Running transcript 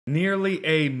Nearly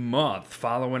a month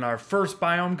following our first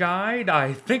biome guide,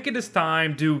 I think it is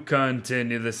time to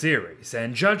continue the series.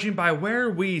 And judging by where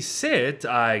we sit,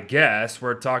 I guess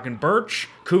we're talking birch,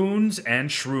 coons, and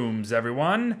shrooms,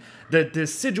 everyone. The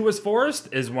deciduous forest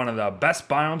is one of the best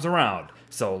biomes around.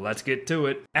 So let's get to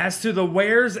it. As to the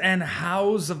wheres and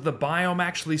hows of the biome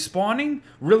actually spawning,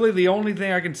 really the only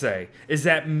thing I can say is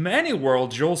that many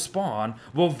worlds you'll spawn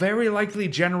will very likely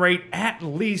generate at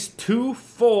least 2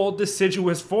 full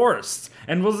deciduous forests,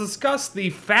 and we'll discuss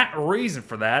the fat reason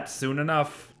for that soon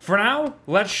enough. For now,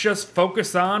 let's just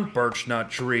focus on birch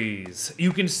nut trees.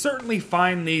 You can certainly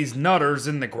find these nutters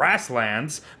in the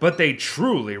grasslands, but they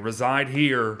truly reside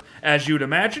here. As you'd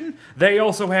imagine, they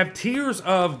also have tiers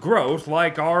of growth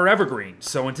like our evergreens,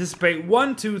 so anticipate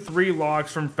 1, 2, 3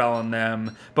 logs from felling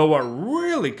them. But what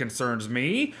really concerns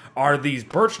me are these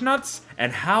birch nuts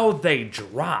and how they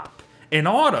drop. In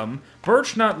autumn,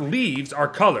 birch nut leaves are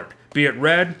colored, be it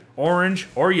red, orange,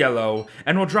 or yellow,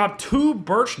 and will drop 2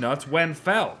 birch nuts when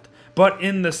felled. But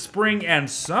in the spring and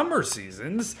summer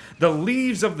seasons, the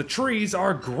leaves of the trees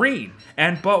are green,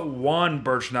 and but 1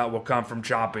 birch nut will come from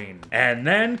chopping. And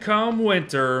then come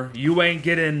winter, you ain't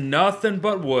getting nothing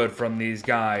but wood from these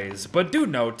guys. But do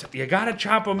note, you gotta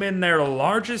chop them in their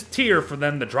largest tier for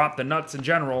them to drop the nuts in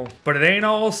general. But it ain't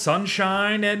all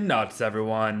sunshine and nuts,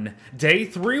 everyone. Day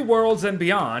 3 worlds and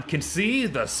beyond can see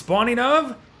the spawning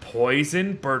of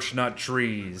poison birch nut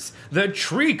trees, the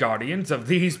tree guardians of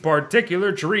these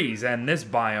particular trees and this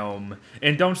biome.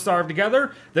 And don't starve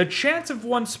together, the chance of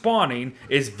one spawning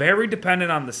is very dependent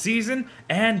on the season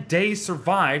and days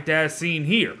survived as seen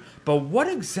here. But what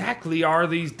exactly are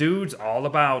these dudes all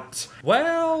about?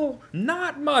 Well,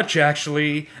 not much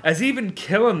actually, as even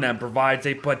killing them provides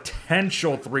a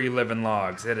potential 3 living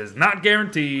logs. It is not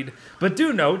guaranteed, but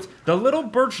do note the little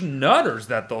birch nutters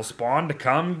that they'll spawn to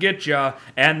come get ya,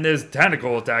 and this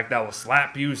tentacle attack that will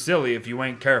slap you silly if you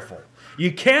ain't careful.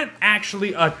 You can't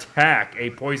actually attack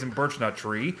a poison birch nut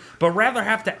tree, but rather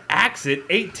have to axe it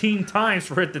 18 times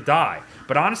for it to die.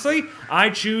 But honestly, I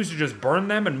choose to just burn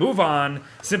them and move on,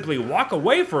 simply walk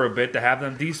away for a bit to have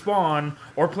them despawn,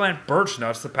 or plant birch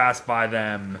nuts to pacify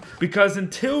them. Because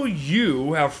until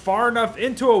you have far enough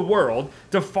into a world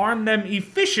to farm them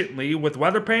efficiently with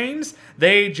weather panes,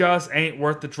 they just ain't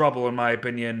worth the trouble in my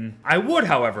opinion. I would,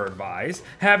 however, advise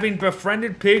having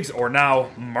befriended pigs or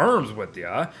now merms with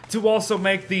ya to also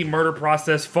make the murder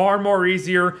process far more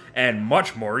easier and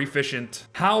much more efficient.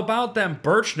 How about them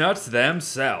birch nuts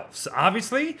themselves?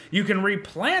 Obviously, you can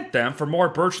replant them for more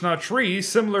birch nut trees,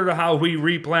 similar to how we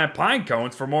replant pine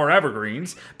cones for more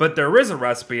evergreens, but there is a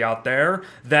recipe out there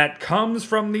that comes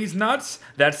from these nuts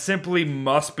that simply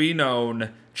must be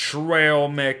known. Trail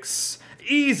mix.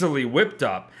 Easily whipped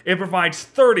up, it provides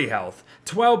 30 health,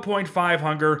 12.5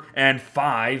 hunger, and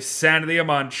 5 sanity a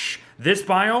munch. This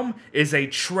biome is a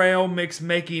trail mix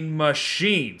making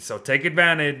machine, so take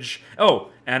advantage. Oh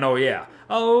yeah,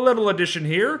 a little addition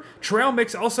here. Trail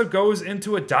mix also goes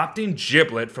into adopting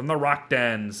giblet from the rock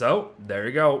den, so there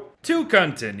you go. To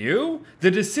continue,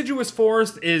 the deciduous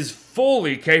forest is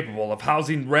fully capable of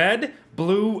housing red,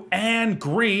 blue, and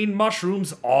green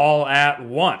mushrooms all at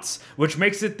once, which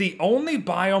makes it the only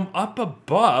biome up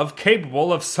above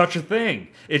capable of such a thing.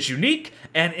 It's unique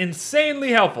and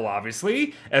insanely helpful,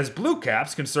 obviously, as blue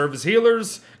caps can serve as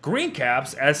healers, green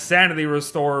caps as sanity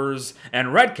restorers,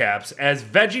 and red caps as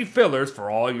veggie fillers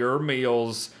for all your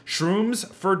meals. Shrooms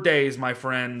for days, my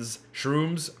friends.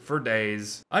 Shrooms for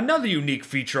days. Another unique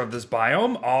feature of this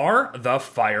biome are the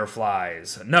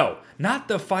fireflies. No, not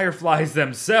the fireflies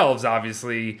themselves,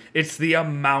 obviously. It's the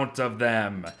amount of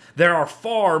them. There are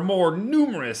far more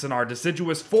numerous in our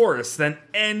deciduous forests than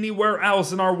anywhere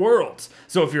else in our worlds.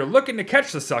 So if you're looking to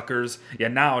catch the suckers, you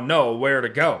now know where to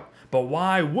go. But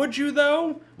why would you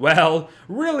though? Well,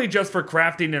 really just for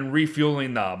crafting and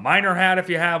refueling the miner hat if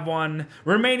you have one,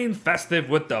 remaining festive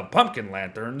with the pumpkin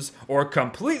lanterns, or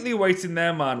completely wasting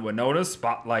them on Winona's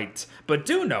spotlight. But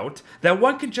do note that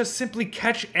one can just simply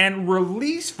catch and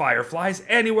release fireflies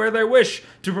anywhere they wish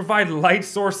to provide light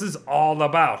sources all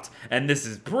about. And this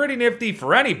is pretty nifty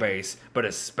for any base, but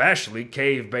especially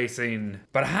cave basing.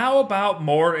 But how about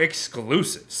more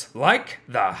exclusives, like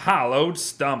the hollowed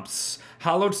stumps?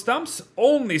 Hollowed stumps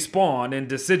only spawn in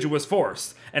deciduous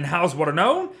forests, and house what are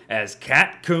known as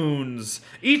cat coons.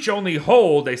 Each only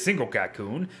hold a single cat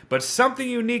coon, but something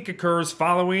unique occurs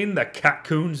following the cat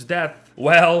coon's death.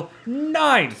 Well,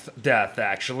 9th death,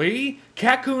 actually.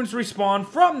 Cat coons respawn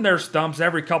from their stumps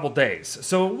every couple days,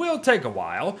 so it will take a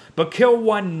while, but kill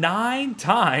one 9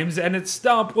 times and its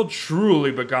stump will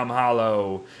truly become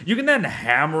hollow. You can then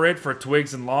hammer it for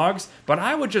twigs and logs, but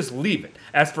I would just leave it,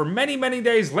 as for many, many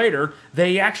days later,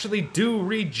 they actually do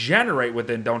regenerate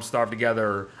within Don't Starve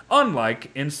Together,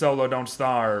 unlike in Solo Don't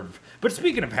Starve. But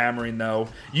speaking of hammering though,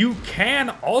 you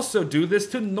can also do this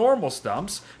to normal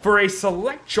stumps for a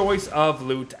select choice of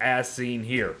loot as seen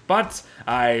here, but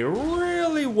I really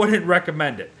wouldn't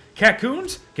recommend it. Cat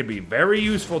coons can be very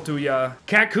useful to ya.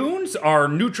 Cat coons are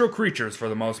neutral creatures for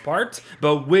the most part,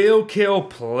 but will kill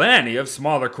plenty of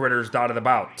smaller critters dotted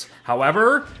about.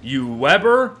 However, you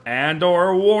Weber and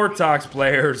or Wartox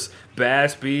players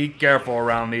best be careful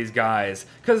around these guys,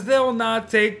 cause they'll not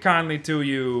take kindly to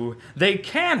you. They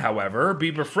can, however,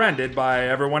 be befriended by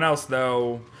everyone else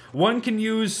though. One can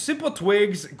use simple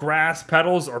twigs, grass,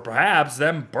 petals, or perhaps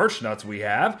them birch nuts we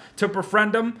have to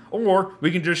befriend them, or we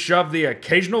can just shove the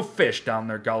occasional fish down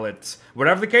their gullets.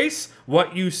 Whatever the case,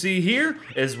 what you see here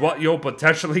is what you'll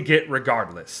potentially get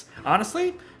regardless.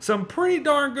 Honestly, some pretty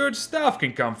darn good stuff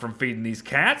can come from feeding these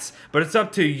cats, but it's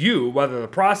up to you whether the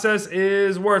process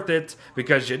is worth it,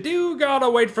 because you do gotta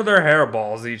wait for their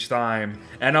hairballs each time.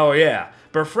 And oh yeah,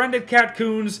 befriended cat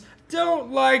coons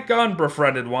don't like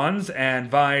unbefriended ones,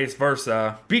 and vice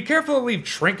versa. Be careful to leave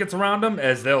trinkets around them,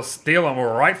 as they'll steal them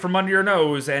right from under your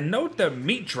nose, and note the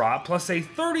meat drop plus a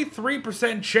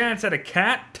 33% chance at a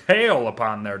cat tail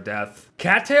upon their death.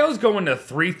 Cattails go into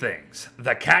 3 things.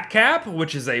 The cat cap,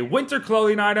 which is a winter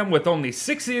clothing item with only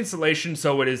 60 insulation,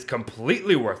 so it is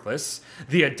completely worthless.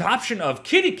 The adoption of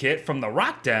Kitty Kit from the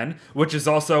Rock Den, which is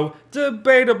also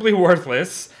debatably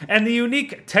worthless. And the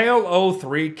unique Tail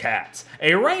 03 cat,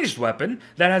 a ranged weapon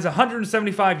that has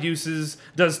 175 uses,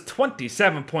 does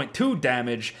 27.2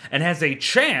 damage, and has a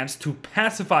chance to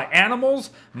pacify animals,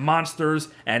 monsters,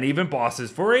 and even bosses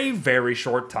for a very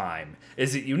short time.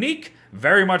 Is it unique?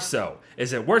 Very much so.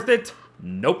 Is it worth it?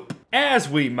 Nope. As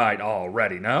we might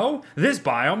already know, this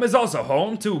biome is also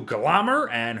home to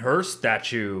Glommer and her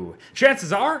statue.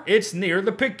 Chances are it's near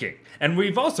the Pig King, and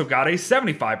we've also got a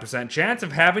 75% chance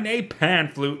of having a pan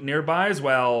flute nearby as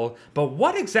well. But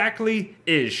what exactly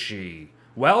is she?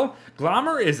 Well,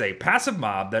 Glommer is a passive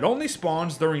mob that only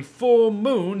spawns during full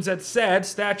moons at said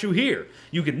statue here.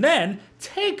 You can then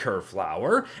take her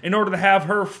flower in order to have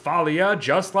her Follia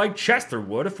just like Chester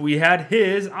would if we had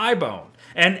his eye bone.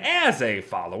 And as a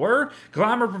follower,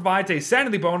 Glommer provides a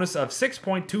sanity bonus of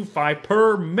 6.25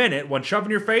 per minute when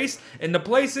shoving your face into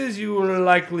places you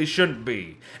likely shouldn't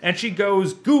be. And she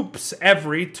goes goops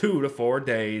every 2 to 4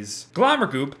 days. Glommer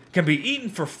goop can be eaten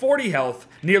for 40 health,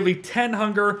 nearly 10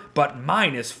 hunger, but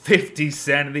minus 50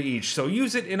 sanity each, so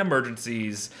use it in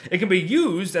emergencies. It can be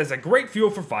used as a great fuel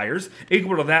for fires,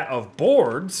 equal to that of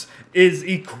boards, is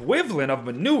equivalent of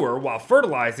manure while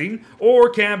fertilizing, or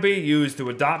can be used to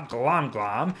adopt Glom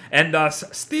Glom, and thus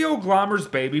steal Glommer's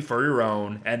baby for your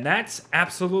own, and that's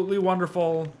absolutely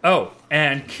wonderful. Oh,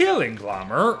 and killing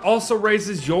Glommer also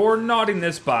raises your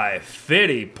naughtiness by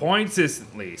 50 points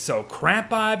instantly, so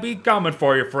Cramp Eye be coming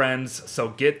for you, friends, so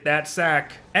get that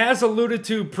sack. As alluded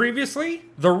to previously,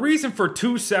 the reason for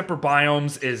 2 separate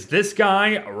biomes is this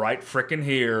guy right frickin'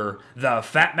 here. The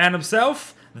fat man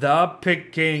himself, the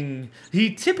Pig King.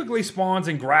 He typically spawns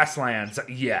in grasslands,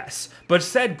 yes, but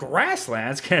said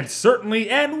grasslands can certainly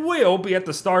and will be at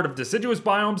the start of deciduous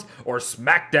biomes or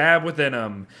smack dab within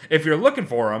them. If you're looking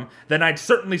for him, then I'd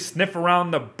certainly sniff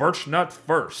around the birch nut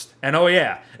first. And oh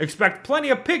yeah, expect plenty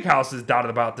of pig houses dotted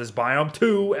about this biome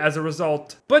too as a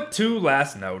result. But 2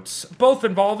 last notes, both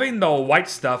involving the white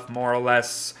stuff more or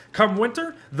less. Come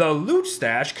winter, the loot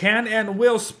stash can and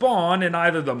will spawn in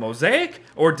either the mosaic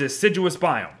or deciduous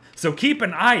biome. So keep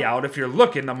an eye out if you're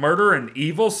looking to murder an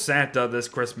evil Santa this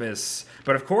Christmas.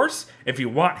 But of course, if you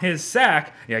want his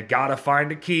sack, you gotta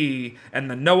find a key. And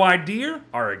the no idea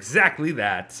are exactly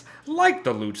that. Like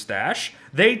the loot stash,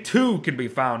 they too can be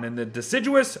found in the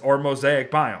deciduous or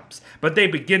mosaic biomes. But they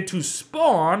begin to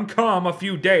spawn come a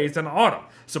few days in autumn,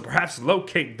 so perhaps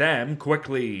locate them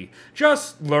quickly.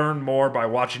 Just learn more by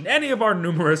watching any of our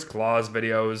numerous claws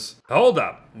videos. Hold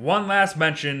up, one last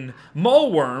mention,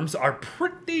 mole worms are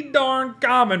pretty darn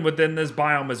common within this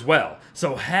biome as well,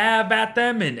 so have at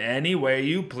them in any way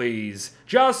you please.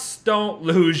 Just don't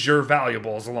lose your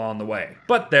valuables along the way.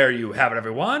 But there you have it,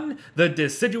 everyone, the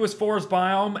deciduous forest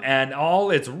biome and all all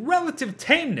its relative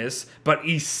tameness, but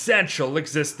essential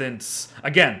existence.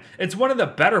 Again, it's one of the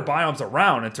better biomes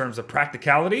around in terms of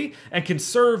practicality, and can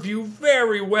serve you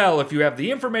very well if you have the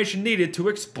information needed to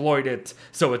exploit it.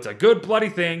 So it's a good bloody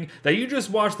thing that you just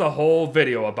watched the whole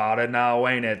video about it now,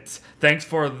 ain't it? Thanks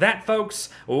for that, folks.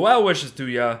 Well wishes to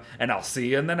ya, and I'll see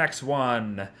you in the next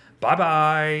one.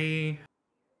 Bye-bye.